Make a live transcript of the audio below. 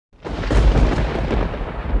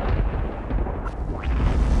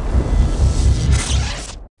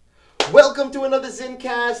Welcome to another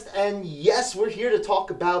Zincast, and yes, we're here to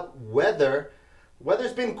talk about weather.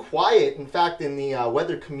 Weather's been quiet. In fact, in the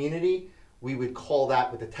weather community, we would call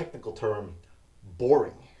that, with a technical term,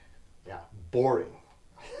 boring. Yeah, boring.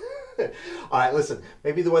 All right, listen,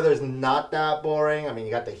 maybe the weather is not that boring. I mean,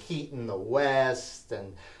 you got the heat in the west,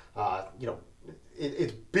 and,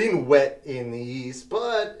 it's been wet in the east,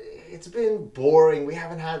 but it's been boring. We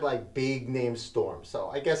haven't had, like, big name storms, so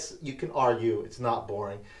I guess you can argue it's not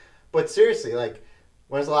boring. But seriously, like,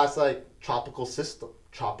 when's the last, like, tropical system,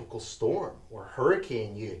 tropical storm, or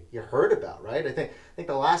hurricane you heard about, right? I think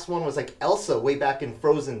the last one was, like, Elsa way back in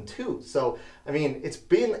Frozen 2. So, I mean, it's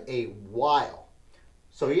been a while.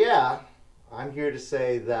 So, yeah, I'm here to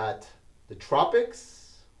say that the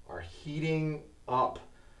tropics are heating up.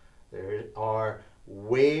 There are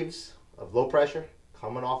waves of low pressure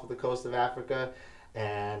coming off of the coast of Africa,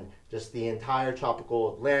 and just the entire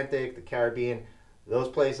tropical Atlantic, the Caribbean. Those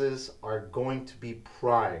places are going to be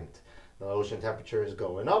primed. The ocean temperature is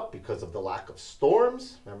going up because of the lack of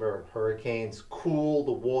storms. Remember, hurricanes cool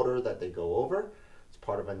the water that they go over. It's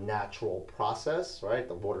part of a natural process, right?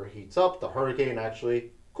 The water heats up, the hurricane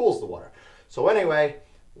actually cools the water. So anyway,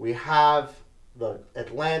 we have the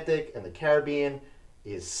Atlantic and the Caribbean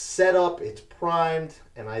is set up, it's primed,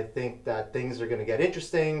 and I think that things are going to get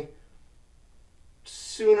interesting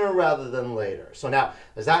sooner rather than later. So now,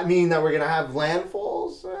 does that mean that we're going to have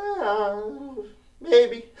landfalls?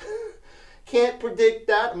 Maybe. Can't predict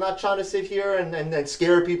that. I'm not trying to sit here and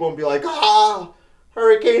scare people and be like,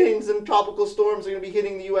 hurricanes and tropical storms are going to be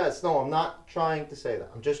hitting the U.S. No, I'm not trying to say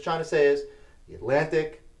that. I'm just trying to say is the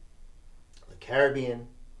Atlantic, the Caribbean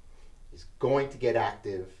is going to get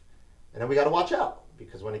active, and then we got to watch out,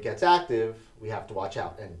 because when it gets active, we have to watch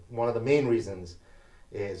out. And one of the main reasons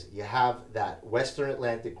is you have that Western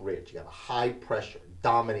Atlantic ridge. You have a high pressure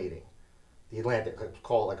dominating the Atlantic. Let's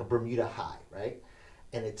call it like a Bermuda high, right?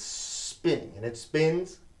 And it's spinning, and it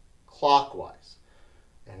spins clockwise.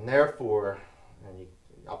 And therefore,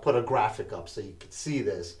 I'll put a graphic up so you can see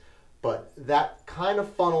this, but that kind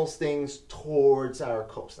of funnels things towards our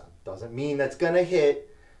coast. That doesn't mean that's going to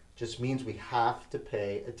hit, just means we have to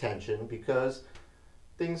pay attention, because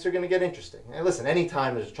things are going to get interesting. And listen,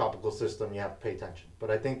 anytime there's a tropical system, you have to pay attention.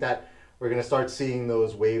 But I think that we're going to start seeing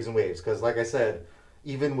those waves and waves. Because like I said,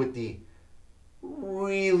 even with the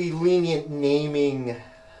really lenient naming,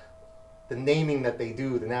 the naming that they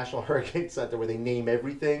do, the National Hurricane Center, where they name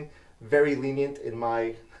everything, very lenient in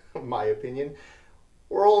my opinion,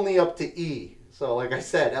 we're only up to E. So like I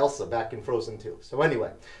said, Elsa back in Frozen 2. So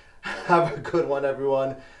anyway, have a good one,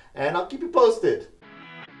 everyone. And I'll keep you posted.